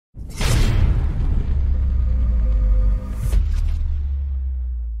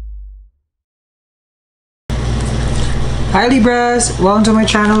Hi Libras! Welcome to my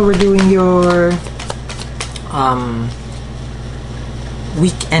channel. We're doing your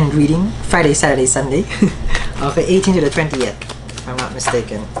weekend reading. Friday, Saturday, Sunday. Okay, 18th to the 20th, if I'm not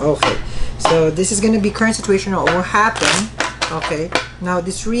mistaken. Okay, so this is going to be current situation or what will happen. Okay, now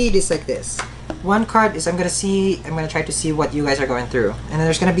this read is like this. One card is I'm going to try to see what you guys are going through. And then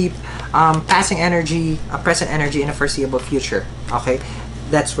there's going to be passing energy, present energy in a foreseeable future. Okay,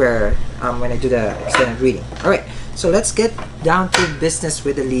 that's where when I do the extended reading. Alright. So let's get down to business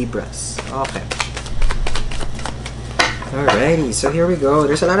with the Libras. Okay. Alrighty, so here we go.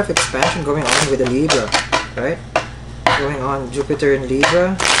 There's a lot of expansion going on with the Libra, right? Going on Jupiter in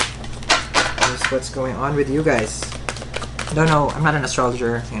Libra. This is what's going on with you guys. I don't know, I'm not an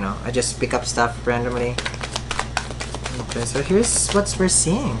astrologer, you know, I just pick up stuff randomly. Okay, so here's what we're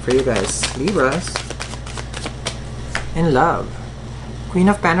seeing for you guys. Libras. In love. Queen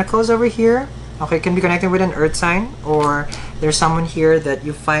of Pentacles over here. Okay, can be connected with an earth sign, or there's someone here that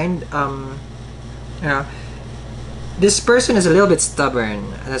you find, you know, this person is a little bit stubborn.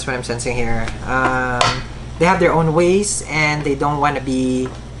 That's what I'm sensing here. They have their own ways, and they don't want to be,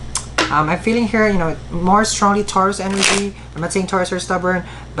 I'm feeling here, you know, more strongly Taurus energy. I'm not saying Taurus are stubborn,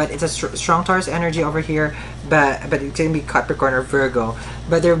 but it's a strong Taurus energy over here, but it can be Capricorn or Virgo.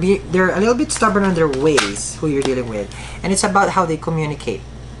 But they're a little bit stubborn on their ways, who you're dealing with. And it's about how they communicate.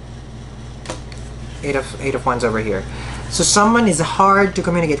 Eight of Wands over here. So someone is hard to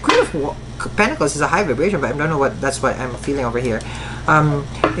communicate. Queen of Pentacles is a high vibration, but I don't know that's what I'm feeling over here.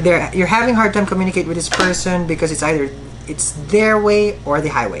 You're having a hard time communicate with this person because it's either their way or the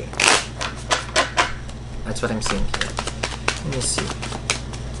highway. That's what I'm seeing here. Let me see.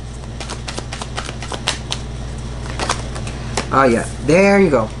 Oh yeah, there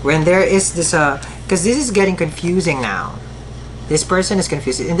you go. When there is this because this is getting confusing now. This person is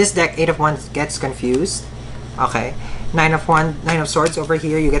confused. In this deck, 8 of Wands gets confused. Okay. 9 of Swords over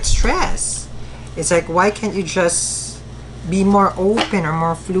here, you get stressed. It's like, why can't you just be more open or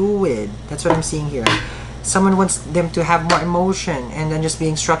more fluid? That's what I'm seeing here. Someone wants them to have more emotion and then just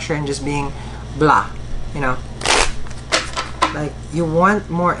being structured and just being blah. You know? Like, you want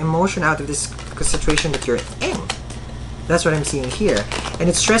more emotion out of this situation that you're in. That's what I'm seeing here. And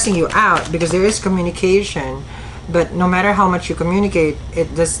it's stressing you out because there is communication. But no matter how much you communicate,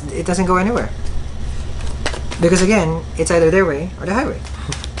 it doesn't go anywhere. Because again, it's either their way or the highway.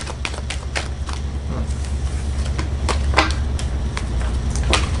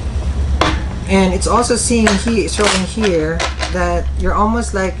 And it's also showing here that you're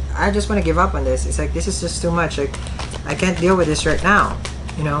almost like, I just want to give up on this. It's like, this is just too much. Like, I can't deal with this right now.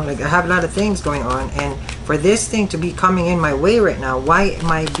 You know, like I have a lot of things going on, and for this thing to be coming in my way right now, why am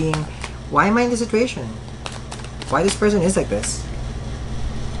I in this situation? Why this person is like this?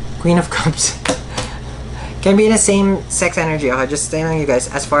 Queen of Cups. Can be in the same sex energy. Okay, just telling you guys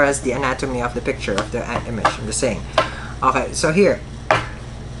as far as the anatomy of the picture of the image. I'm just saying. Okay, so here,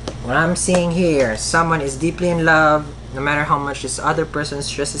 what I'm seeing here, someone is deeply in love. No matter how much this other person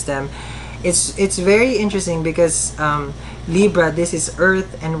stresses them, it's very interesting because Libra, this is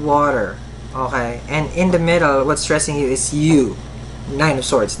earth and water. Okay, and in the middle, what's stressing you is you. 9 of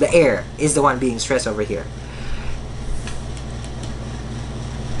Swords. The air is the one being stressed over here.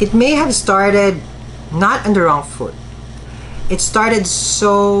 It may have started not on the wrong foot. It started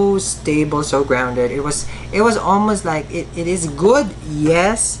so stable, so grounded. It was almost like it is good,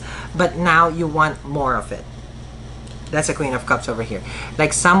 yes, but now you want more of it. That's a Queen of Cups over here.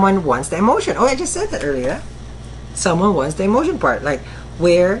 Like someone wants the emotion. Oh, I just said that earlier. Someone wants the emotion part. Like,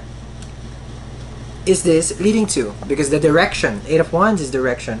 where is this leading to? Because the direction, 8 of Wands is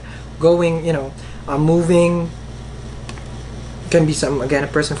direction. Going, you know, moving. Can be a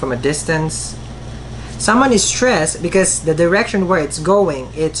person from a distance. Someone is stressed because the direction where it's going,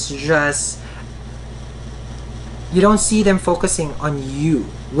 it's just, you don't see them focusing on you,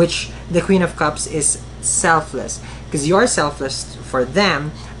 which the Queen of Cups is selfless, because you're selfless for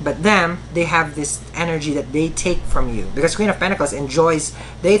them, but they have this energy that they take from you, because Queen of Pentacles enjoys,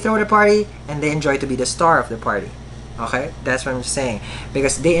 they throw the party and they enjoy to be the star of the party. Okay, that's what I'm saying,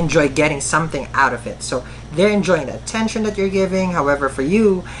 because they enjoy getting something out of it. So they're enjoying the attention that you're giving. However, for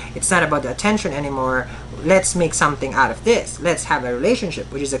you, it's not about the attention anymore. Let's make something out of this. Let's have a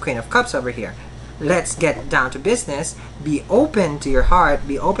relationship, which is the Queen of Cups over here. Let's get down to business. Be open to your heart.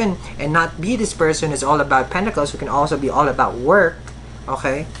 Be open and not be this person who's all about Pentacles, who can also be all about work.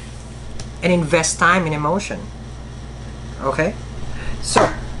 Okay, and invest time in emotion. Okay,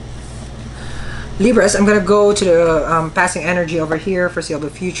 so Libras, I'm gonna go to the passing energy over here, foreseeable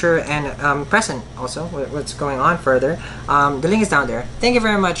future, and present also, what's going on further. The link is down there. Thank you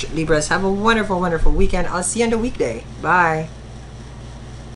very much, Libras. Have a wonderful, wonderful weekend. I'll see you on the weekday. Bye.